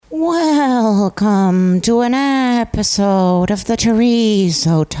Welcome to an episode of the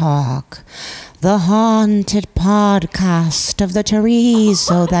Chorizo Talk, the haunted podcast of the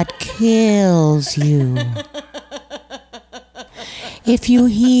chorizo that kills you. If you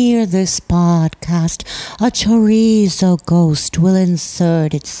hear this podcast, a chorizo ghost will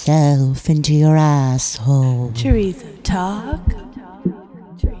insert itself into your asshole. Chorizo talk.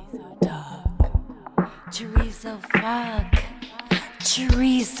 Chorizo talk. Chorizo fuck.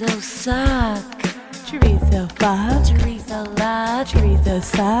 Chorizo suck. Chorizo fuck. Chorizo love. Chorizo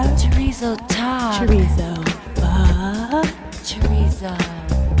suck. Chorizo talk. Chorizo fuck. Chorizo.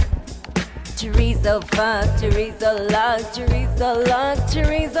 Chorizo fuck. Chorizo love. Chorizo love.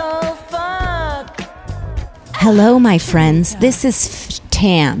 Chorizo fuck. Hello, my friends. This is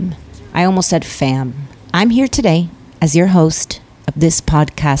Tam. I almost said fam. I'm here today as your host of this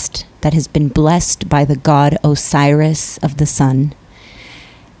podcast that has been blessed by the god Osiris of the sun.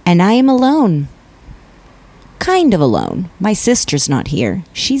 And I am alone. Kind of alone. My sister's not here.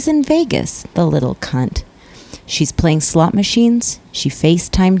 She's in Vegas, the little cunt. She's playing slot machines. She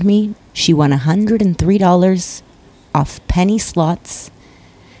FaceTimed me. She won $103 off penny slots.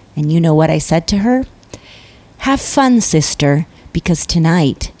 And you know what I said to her? Have fun, sister, because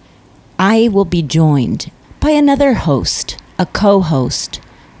tonight I will be joined by another host, a co-host,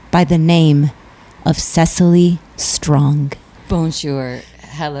 by the name of Cecily Strong. Bonjour.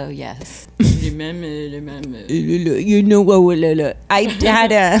 Hello, yes. You know what? I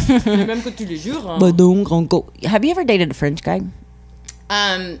had a... Have you ever dated a French guy?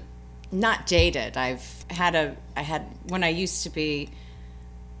 Not dated. I had when I used to be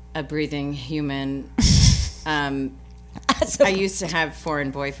a breathing human. I used to have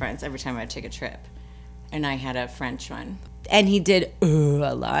foreign boyfriends every time I'd take a trip, and I had a French one. And he did a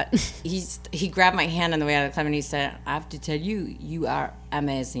lot. He grabbed my hand on the way out of the club and he said, "I have to tell you, you are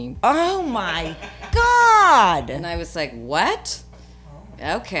amazing." Oh my God! And I was like, "What?"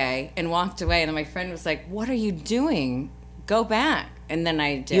 Okay, and walked away. And then my friend was like, "What are you doing? Go back." And then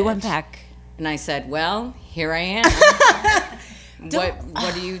I did. You went back. And I said, "Well, here I am.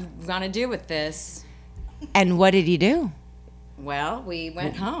 What do you want to do with this?" And what did he do? Well, we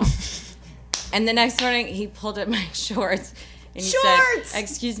went home. And the next morning, he pulled up my shorts. And he Shorts! said,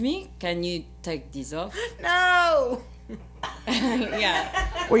 "Excuse me, can you take these off?" No!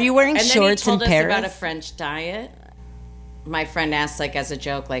 Yeah. Were you wearing And shorts then in he told us Paris? about a French diet. My friend asked, like, as a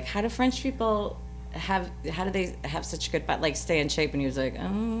joke, like, how do French people how do they have such good butt, like, stay in shape? And he was like,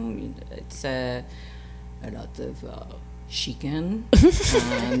 "Oh, it's a lot of chicken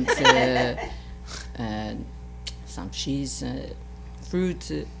and some cheese,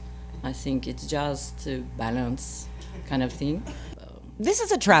 fruit. I think it's just to balance kind of thing." This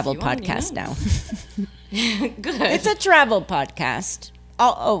is a travel You want, podcast yeah. now. Good. It's a travel podcast.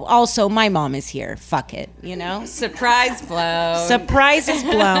 Oh, also, my mom is here. Fuck it, you know? Surprise blow. Surprise is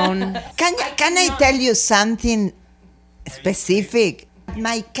blown. Can I tell you something specific?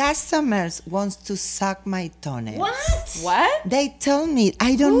 My customers wants to suck my toenails. What? They told me,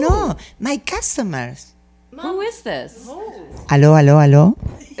 I don't know. My customers. Who is this? Hello.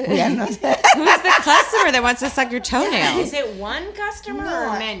 Who's the customer that wants to suck your toenails? Is it one customer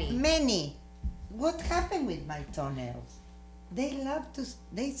or many? Many. What happened with my toenails? They love to,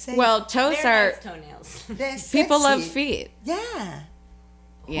 they say. Well, toes are toenails. they're people love sexy. feet. Yeah.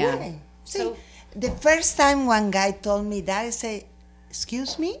 Yeah. Why? See, the first time one guy told me that, I say,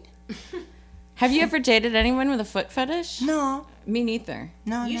 excuse me? Have you ever dated anyone with a foot fetish? No. Me neither.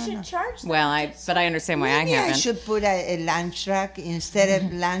 No. charge them. Well, but I understand why Maybe I I haven't. should put a lunch rack instead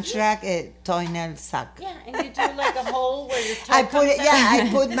of lunch rack, a toenail suck. Yeah, and you do like a hole where your toe I put it. Yeah, I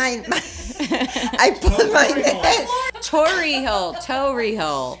put my I put my nail. Tory hole, toery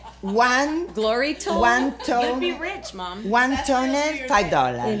hole, one glory toe. one toe Be rich, Mom. one toenail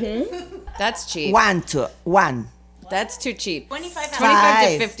 $5. That's cheap. One. That's too cheap. $25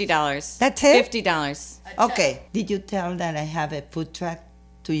 Five. to $50. That's it? $50. Okay. Did you tell that I have a food truck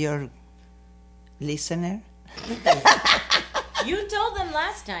to your listener? You told them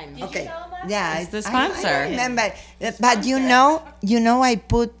last time. Okay. Yeah, It's the I sponsor. remember, but you know, I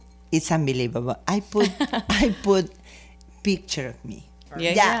put. It's unbelievable. I put picture of me.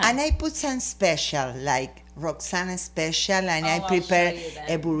 Yeah. And I put some special, like Roxana special, and I prepare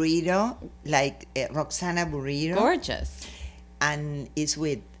a burrito, like a Roxana burrito. Gorgeous. And it's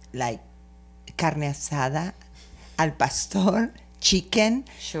with, like, carne asada, al pastor, chicken,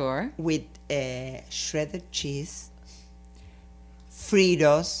 Sure. with shredded cheese,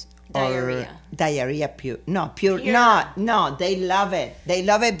 Fritos, Diarrhea. or diarrhea pure. No, pure. No, they love it. They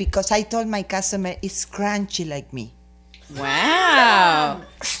love it because I told my customer it's crunchy like me. Wow.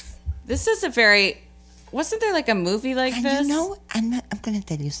 This is a very. Wasn't there like a movie like And this? you know, I'm going to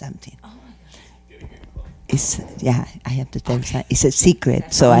tell you something. It's, yeah, I have to tell you something. It's a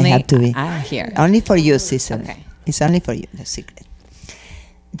secret, so Only I have to be. I'm here. Only for you, Cicely. Okay. It's only for you, the secret.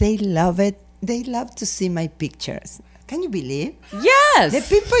 They love it. They love to see my pictures. Can you believe? Yes. The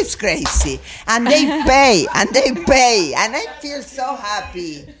people is crazy. And they pay, and they pay. And I feel so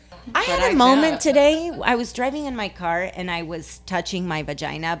happy. I had a moment today. I was driving in my car and I was touching my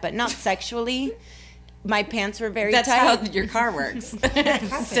vagina, but not sexually. My pants were very That's tight. how your car works.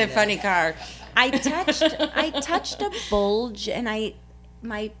 It's a funny car. I touched a bulge, and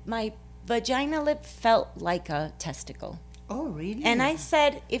my vagina lip felt like a testicle. Oh, really? And I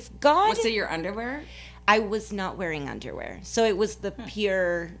said, if God, Was it your underwear? I was not wearing underwear, so it was the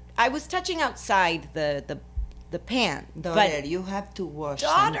pure. I was touching outside the pant, Daughter, you have to wash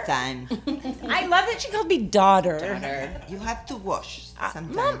Daughter. sometime. I love that she called me daughter. You have to wash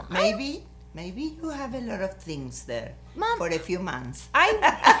sometime. Mom, Maybe you have a lot of things there Mom, for a few months.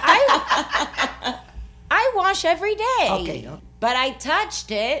 I wash every day. Okay. But I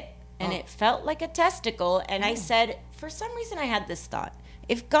touched it and it felt like a testicle, and I said, for some reason I had this thought.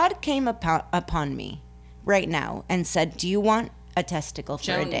 If God came upon me right now and said, do you want a testicle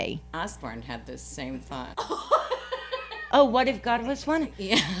for a day? Osborne had this same thought. Oh, what if God was one?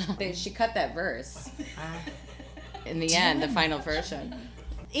 Yeah. She cut that verse. In the end, the final version.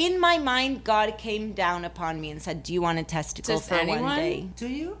 In my mind, God came down upon me and said, do you want a testicle Does for one anyone? day? Do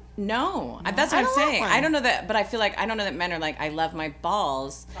you? No. That's what I I'm don't want saying. one. I don't know that, but I feel like, I don't know that men are like, I love my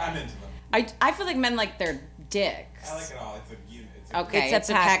balls. I'm into them. I feel like men like their dicks. I like it all. It's a unit. Okay, it's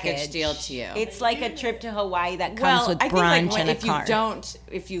a package deal to you. It's like a trip to Hawaii that comes with I think brunch like and a if car.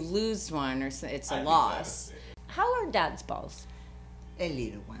 if you lose one, or it's a loss. How are dad's balls? A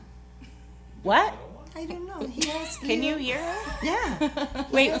little one. What? I don't know. He has. Can you hear her? Yeah.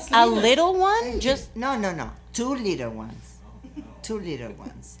 Wait, a little one? Just No. 2 little ones. 2 little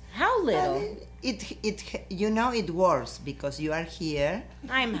ones. how little? It it works because you are here.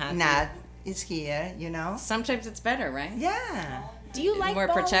 I'm happy. Nat is here. Sometimes it's better, right? Yeah. Do you like More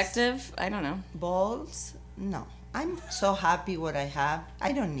balls? protective? I don't know. Balls? No. I'm so happy what I have.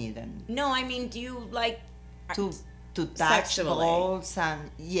 I don't need them No, I mean, do you like? to touch Sexually. balls,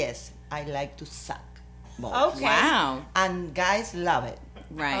 and yes, I like to suck balls. Okay. Wow. And guys love it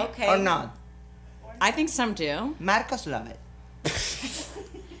Right. Okay. or not. I think some do. Marcos love it.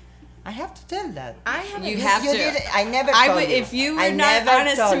 I have to tell that. I haven't. You have to. I never I told would, you. if you I were not never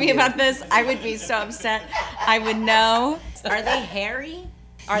honest to told me you. about this, I would be so upset. I would know. Are they hairy?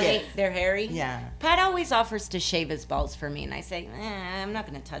 Are Yes. they're hairy? Yeah. Pat always offers to shave his balls for me, and I say, I'm not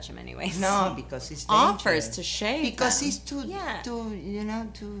going to touch him anyways. No, because it's dangerous. Offers to shave Because them. it's too, Yeah.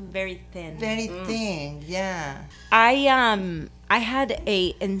 too Very thin. very thin. Yeah. I had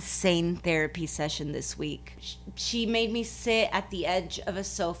a insane therapy session this week. She made me sit at the edge of a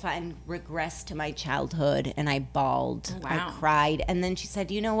sofa and regress to my childhood, and I bawled. Wow. I cried, and then she said,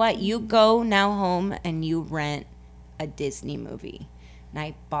 "You know what? You go now home and you rent a Disney movie." And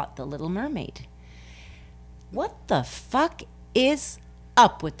I bought The Little Mermaid. What the fuck is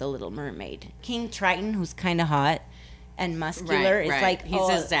up with The Little Mermaid? King Triton, who's kind of hot and muscular, is like, he's oh,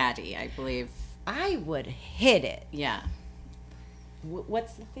 a zaddy, I believe. I would hit it. Yeah,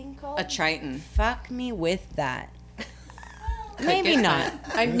 What's the thing called? a Triton. Fuck me with that. Maybe get not.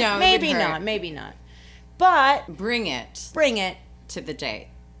 I know. Maybe not. Maybe not. But Bring it bring it. to the date.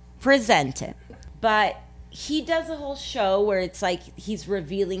 Present it. But he does a whole show where it's like he's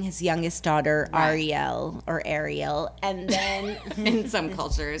revealing his youngest daughter, Right. Ariel, and then In some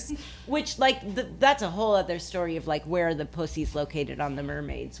cultures, which like that's a whole other story of like where are the pussies located on the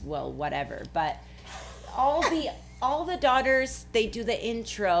mermaids. Well, whatever. But all the daughters, they do the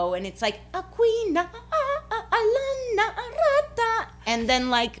intro, and it's like Aquina, Alana, Rata, and then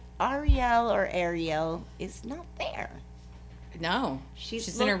like Ariel is not there. no, She's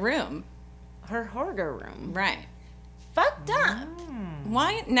she's in her room. Her hoarder room. Right. Fucked up.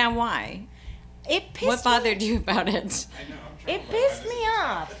 Why now? Why? It pissed What bothered you about it? It pissed me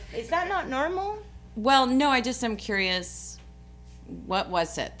off. Is that not normal? Well, no, I just am curious. What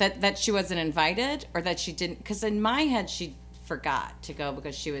was it that she wasn't invited, or that she didn't? Because in my head, she forgot to go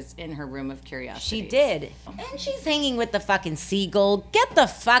because she was in her room of curiosity. She did. And she's hanging with the fucking seagull. Get the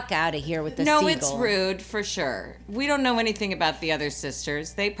fuck out of here with the No, seagull. it's rude for sure. We don't know anything about the other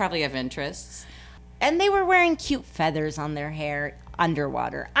sisters. They probably have interests. And they were wearing cute feathers on their hair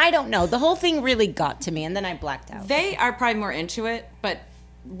underwater. I don't know. The whole thing really got to me, and then I blacked out. They are probably more into it, but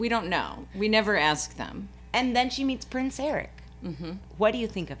we don't know. We never ask them. And then she meets Prince Eric. Mm-hmm. What do you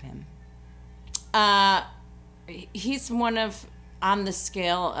think of him? He's one of on the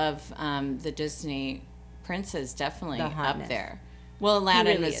scale of the Disney princes, definitely The up hotness. there. Well,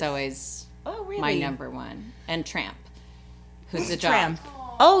 Aladdin really was is. always Oh, really? my number one, and Tramp, who's the Tramp. dog.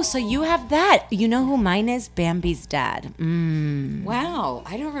 Oh, so you have that. You know who mine is? Bambi's dad. Wow,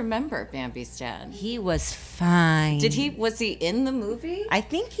 I don't remember Bambi's dad. He was fine. Was he in the movie? I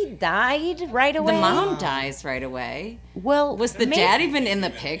think he died right away. The mom dies right away. Well, Was the dad even in the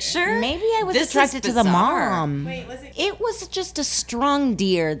picture? Maybe I was This is attracted to the bizarre. mom. It was just a strong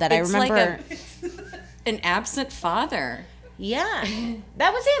deer that It's I remember. an absent father. Yeah,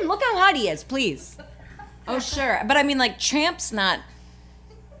 that was him. Look how hot he is, please. Oh, sure. But I mean, like, Tramp's not.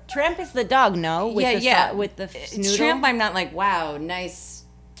 Tramp is the dog, no? With with the snoodle. Tramp, I'm not like, wow, nice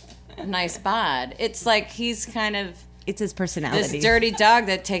bod. It's like he's kind of It's his this personality. dirty dog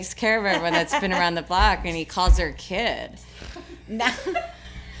that takes care of everyone that's been around the block, and he calls her kid. Now,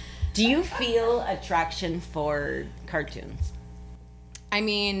 do you feel attraction for cartoons? I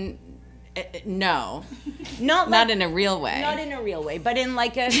mean, no, Not not in a real way. Not in a real way, but in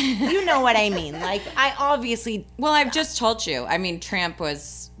like a, you know what I mean. Like, I obviously, Well, I've just told you. I mean, Tramp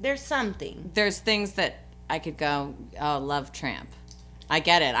was. there's something. There's things that I could go, oh, love Tramp. I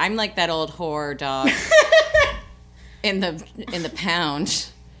get it. I'm like that old whore dog in the pound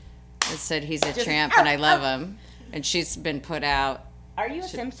that said he's a tramp and I love him. And she's been put out. Are you a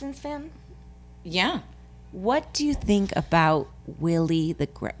Simpsons fan? Yeah. What do you think about Willie, the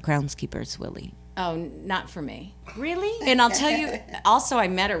groundskeeper's Willie? Oh, not for me. Really? And I'll tell you, also, I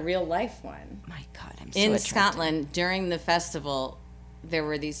met a real life one. My God, I'm so In attracted. Scotland, during the festival, there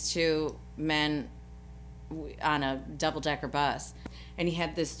were these two men on a double-decker bus. And he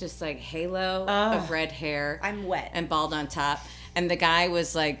had this just like halo of red hair. I'm wet. And bald on top. And the guy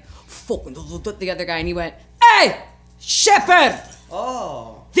was like, fucking the other guy. And he went, hey, Shepherd,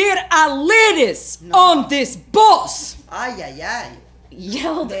 Oh, there are ladies on this bus. ay, ay, ay.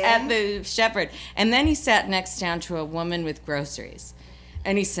 Yelled at the shepherd. And then he sat next down to a woman with groceries.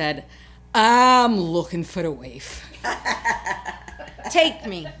 And he said, I'm looking for a waif. Take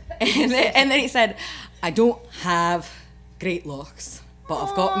me. And then he said, I don't have great looks, but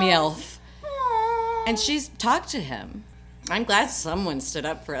I've got me elf. And she's talked to him. I'm glad someone stood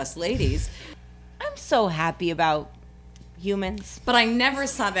up for us ladies. I'm so happy about humans. But I never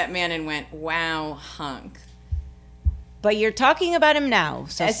saw that man and went, wow, hunk. But you're talking about him now,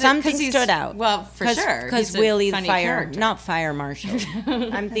 so Is it 'cause something he's- stood out. well, for sure. Because He's a Willie the funny fire, character. not fire marshal.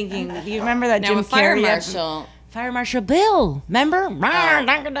 I'm thinking. Do you remember that Now, Jim a fire Carrey? marshal, Fire Marshal Bill. Remember?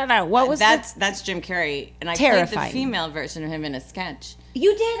 What was that? that's Jim Carrey. And I Terrifying. played the female version of him in a sketch.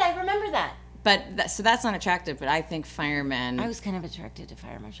 You did. I remember that. But so that's not attractive, but I think firemen, I was kind of attracted to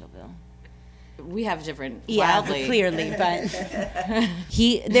Fire Marshal Bill. we have different, Yeah, wildly. clearly, but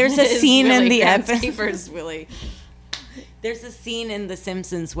there's a His scene in Willie the episode. Groundskeeper's Willie. There's a scene in The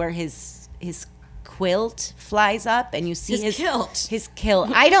Simpsons where his quilt flies up and you see His kilt. His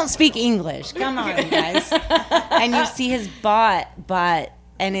kilt. I don't speak English. Come on, guys. And you see his butt,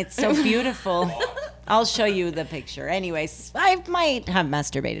 and it's so beautiful. I'll show you the picture. Anyways, I might have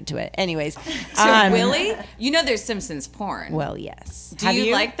masturbated to it. Anyways, So Willie, you know there's Simpsons porn. Well, yes. Do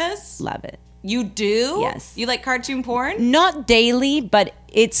you like this? Love it. You do? Yes. You like cartoon porn? Not daily, but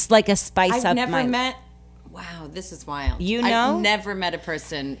it's like a spice I've up never my. met. Wow, this is wild. You know? I've never met a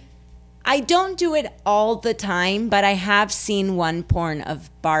person. I don't do it all the time, but I have seen one porn of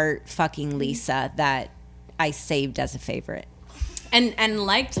Bart fucking Lisa that I saved as a favorite. And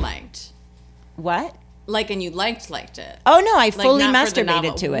liked. What? Like, and you liked it. Oh no, I fully not for the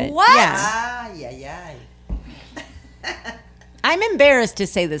novel. masturbated to it. What? Yeah. Ay, ay, ay. I'm embarrassed to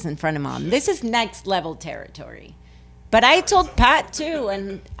say this in front of Mom. This is next level territory. But I told Pat too,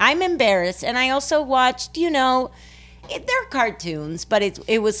 and I'm embarrassed. And I also watched, they're cartoons, but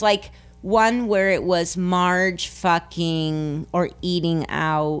it was like one where it was Marge fucking or eating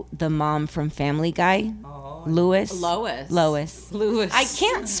out the mom from Family Guy. Lois. I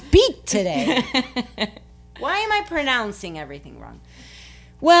can't speak today. Why am I pronouncing everything wrong?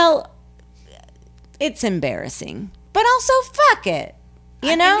 Well, it's embarrassing, but also fuck it.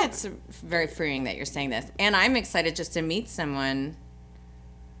 You know? I think it's very freeing that you're saying this. And I'm excited just to meet someone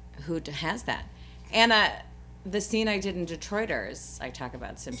who has that. Anna, the scene I did in Detroiters, I talk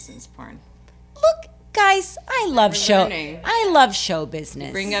about Simpsons porn. Look, guys, I love learning. show business.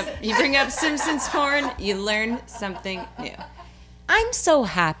 You bring up Simpsons porn, you learn something new. I'm so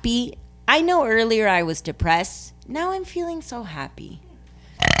happy. I know earlier I was depressed. Now I'm feeling so happy.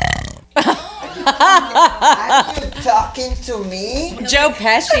 Are you talking to me? Joe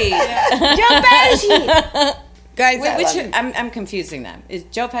Pesci. Joe Pesci! Guys, Wait, I which love him. I'm confusing them. Is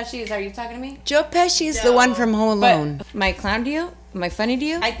Joe Pesci? Are you talking to me? Joe Pesci is the one from Home Alone. But am I clown to you? Am I funny to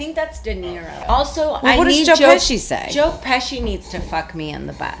you? I think that's De Niro. Also, Well, what does Joe Pesci say? Joe Pesci needs to fuck me in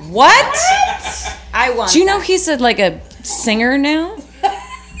the butt. What? I want. Do you know he's like a singer now?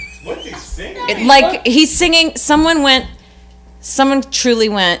 What's he singing? Like he's singing. Someone truly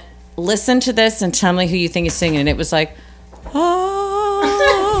went. Listen to this and tell me who you think is singing. And it was like,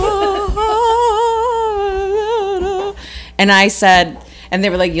 and I said, and they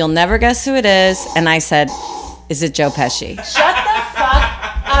were like, you'll never guess who it is. And I said, is it Joe Pesci? Shut the fuck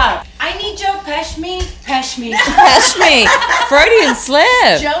up. I need Joe Pesci. Pesci. Pesh me, Freudian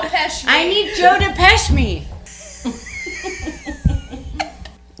slip. Joe Pesci. I need Joe to pesh me.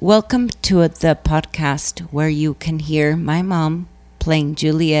 Welcome to the podcast where you can hear my mom playing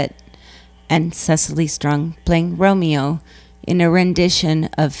Juliet and Cecily Strong playing Romeo in a rendition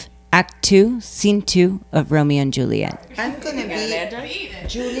of Act 2, Scene 2 of Romeo and Juliet. I'm gonna be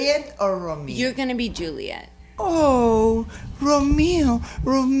Juliet or Romeo. You're going to be Juliet. Oh, Romeo,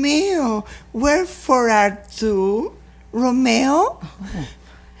 Romeo, wherefore art thou, Romeo?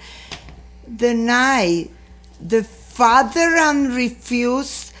 Deny the father and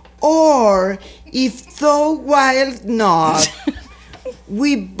refuse, or if thou wilt not,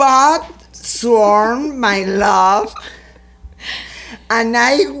 we both sworn my love, and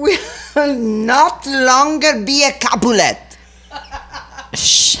I will not longer be a Capulet.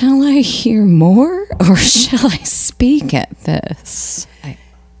 Shall I hear more or shall I speak at this?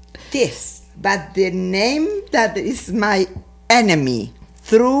 This, but the name that is my enemy,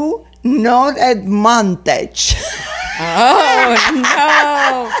 through no advantage.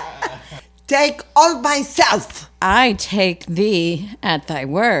 Oh, no. Take all myself. I take thee at thy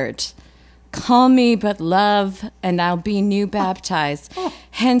word. Call me but love, and I'll be new baptized.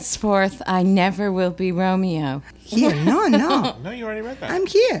 Henceforth, I never will be Romeo. Here, no. No, you already read that. I'm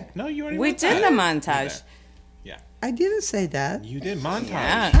here. No, you already We read that. did the montage. Yeah. I didn't say that. You did montage.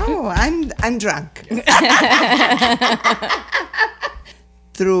 Yeah. Oh, I'm drunk.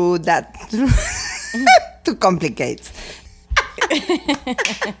 Through that, too complicated.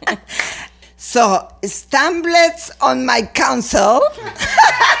 So, stumblets on my counsel.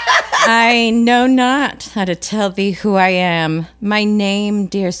 I know not how to tell thee who I am. My name,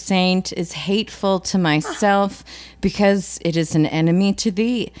 dear saint, is hateful to myself because it is an enemy to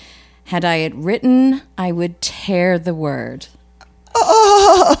thee. Had I it written, I would tear the word.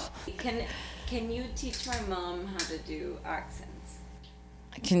 Oh, Can you teach my mom how to do accents?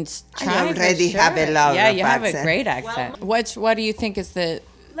 I can I try. but already have a lot Yeah, of you have a accent. great accent. What do you think is the?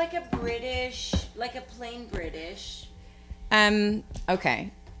 Like a British, like a plain British.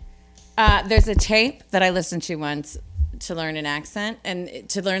 Okay. There's a tape that I listened to once to learn an accent and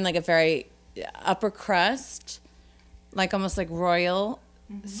to learn like a very upper crust, like almost like royal.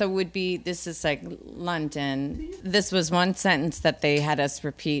 So would be, this is like London. This was one sentence that they had us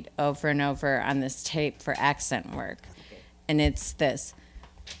repeat over and over on this tape for accent work. And it's this: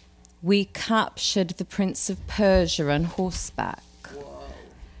 we captured the Prince of Persia on horseback.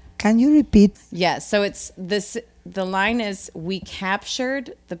 can you repeat? Yeah, so it's this. The line is, we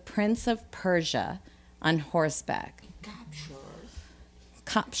captured the Prince of Persia on horseback.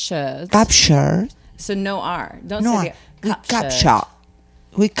 Captured. Capture. So no R. Don't No, say the we capture.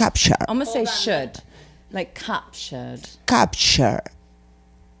 We capture. Almost say should. Like captured. Capture.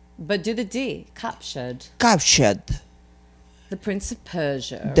 But do the D. Captured. Captured. The Prince of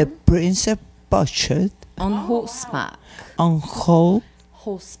Persia The Prince of Persia on horseback. on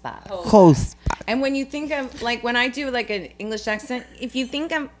Horseback. horseback. And when you think of, like, when I do like an English accent, if you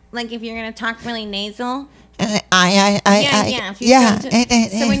think of, like, if you're going to talk really nasal. So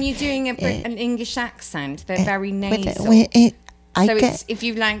when you're doing an English accent, they're very nasal. So it's, if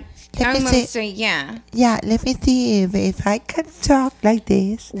you like, Let me almost see. say, yeah. Yeah, let me see if I can talk like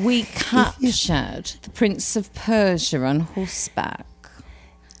this. We captured the Prince of Persia on horseback.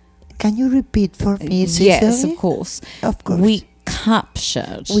 Can you repeat for me, Yes, Cecily? of course. Of course. We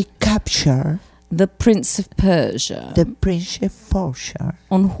captured We capture the Prince of Persia the Prince of Persia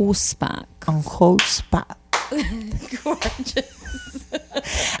on horseback. on horseback. Gorgeous.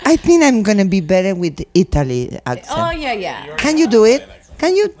 I think I'm gonna be better with Italy accent. Oh, yeah. Can you do it?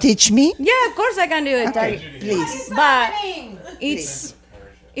 Can you teach me? Yeah, of course I can do it. Please. But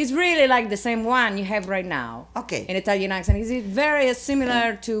it's really like the same one you have right now. Okay. In Italian accent. It's very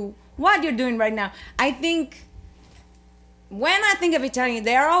similar to what you're doing right now. I think when I think of Italian,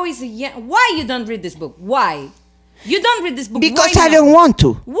 they are always, why you don't read this book? Why? You don't read this book. Because Why I not? don't want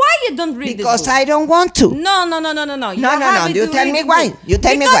to. Why you don't read Because this book? I don't want to. No. You No. have You to tell read me this why. book. You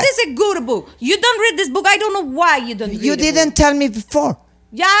tell me because why. it's a good book. You don't read this book. I don't know why you don't read You the didn't book. tell me before.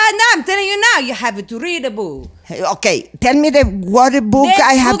 Yeah, no, I'm telling you now. You have to read the book. Okay, tell me what book This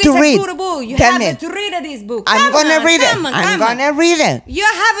I have book to is read. a good book. You Tell have me. to read this book. I'm Come gonna on, read it. come on, I'm come on. gonna read it. You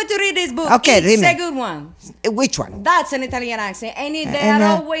have to read this book. Okay, it's read me. a good one. Which one? That's an Italian accent, and they And,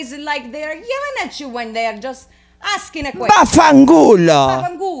 are always like they're yelling at you when they are just asking a question. Baffangulo.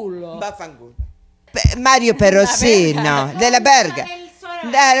 Vaffanculo. Mario Perosino della Berga.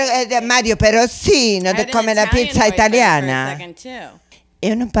 Mario Perosino, come la pizza italiana.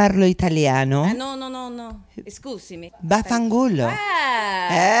 Io non parlo italiano. No. Scusami. Baffangulo.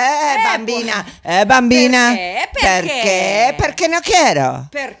 Bambina. Bambina. Perché? Perché non quiero.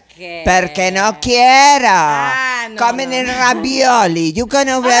 Perché? Perché non quiero. No, come no, nei no. ravioli. You can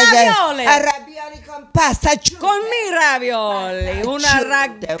ravioli? ravioli con pasta. Con mi ravioli, una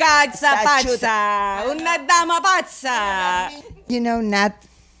ragazza pazza, una dama pazza. You know, not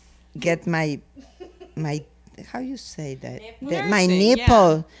get my how you say that? My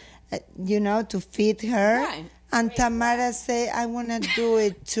nipple, to feed her. Right. And Tamara say, I want to do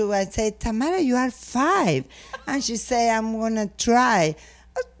it too. I say, Tamara, you are 5. And she say, I'm going to try.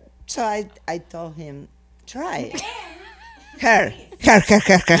 So I told him, try. Her.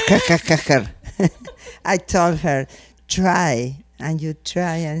 I told her, try. And you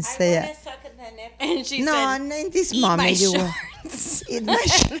try and say, And she no, said, in this "Eat my moment you will shorts." eat my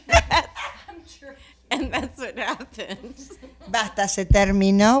shorts. And that's what happened. Basta, se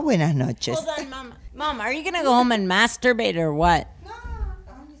terminó. Buenas noches. Hold on, Mom. Mom, are you going to go home and masturbate or what? No,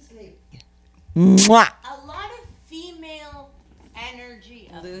 honestly. Mwah. A lot of female energy.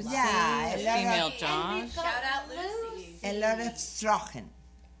 Lucy, Yeah, female John. Shout out Lucy. A lot of estrogen.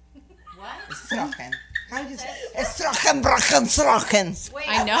 What? Estrogen. How do you say? Estrogen.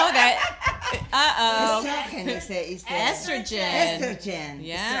 I know that. Uh-oh. Estrogen is the Estrogen. Estrogen.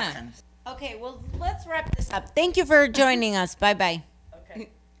 Yeah. Estrogen. Okay, well, let's wrap this up. Thank you for joining us. Bye-bye.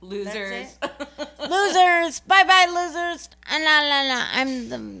 Losers. Losers. Bye-bye, losers. La.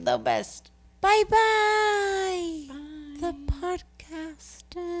 I'm the best. Bye-bye. The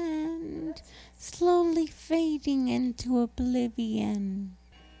podcast and slowly fading into oblivion.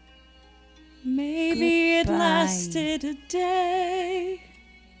 Maybe it Goodbye. lasted a day.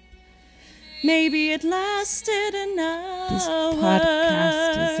 Maybe it lasted an hour. This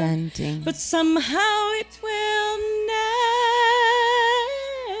podcast is ending. But somehow it will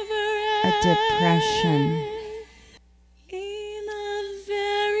never A end. depression. In a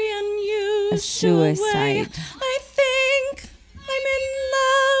very unusual A suicide. way, I think I'm in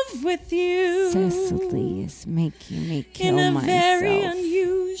love with you. Cecily is making me kill in a very myself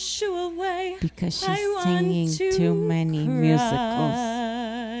unusual way. because she's I want singing to too many cry. musicals.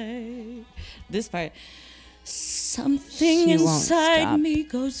 This part. Something She won't inside stop. me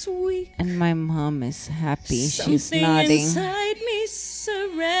goes weak. And my mom is happy. She's Something nodding. inside me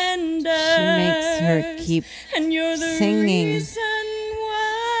surrenders. She makes her keep and you're the singing. reason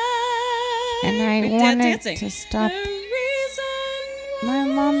why. And I We're wanted dancing. to stop. The reason My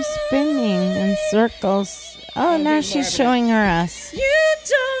why. mom's spinning in circles. Oh, now she's showing her ass. You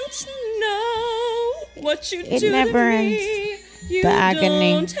don't know what you It do never to ends. me. You The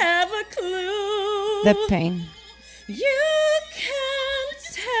agony. don't have a clue. The pain. You can't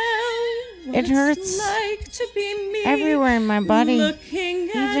tell what It hurts it's like to be me. everywhere in my body, Looking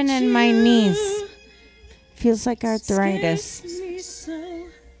even at in my you. knees. Feels like arthritis. Scares me so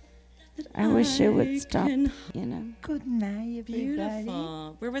that I wish it would I stop, can you know. Good night, everybody.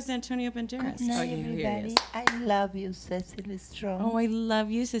 Beautiful. Where was Antonio Banderas? Good night, Oh, yeah, here he everybody. is. I love you, Cecily Strong. Oh, I love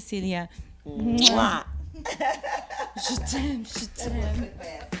you, Cecilia. Mwah. Je t'aime, je t'aime.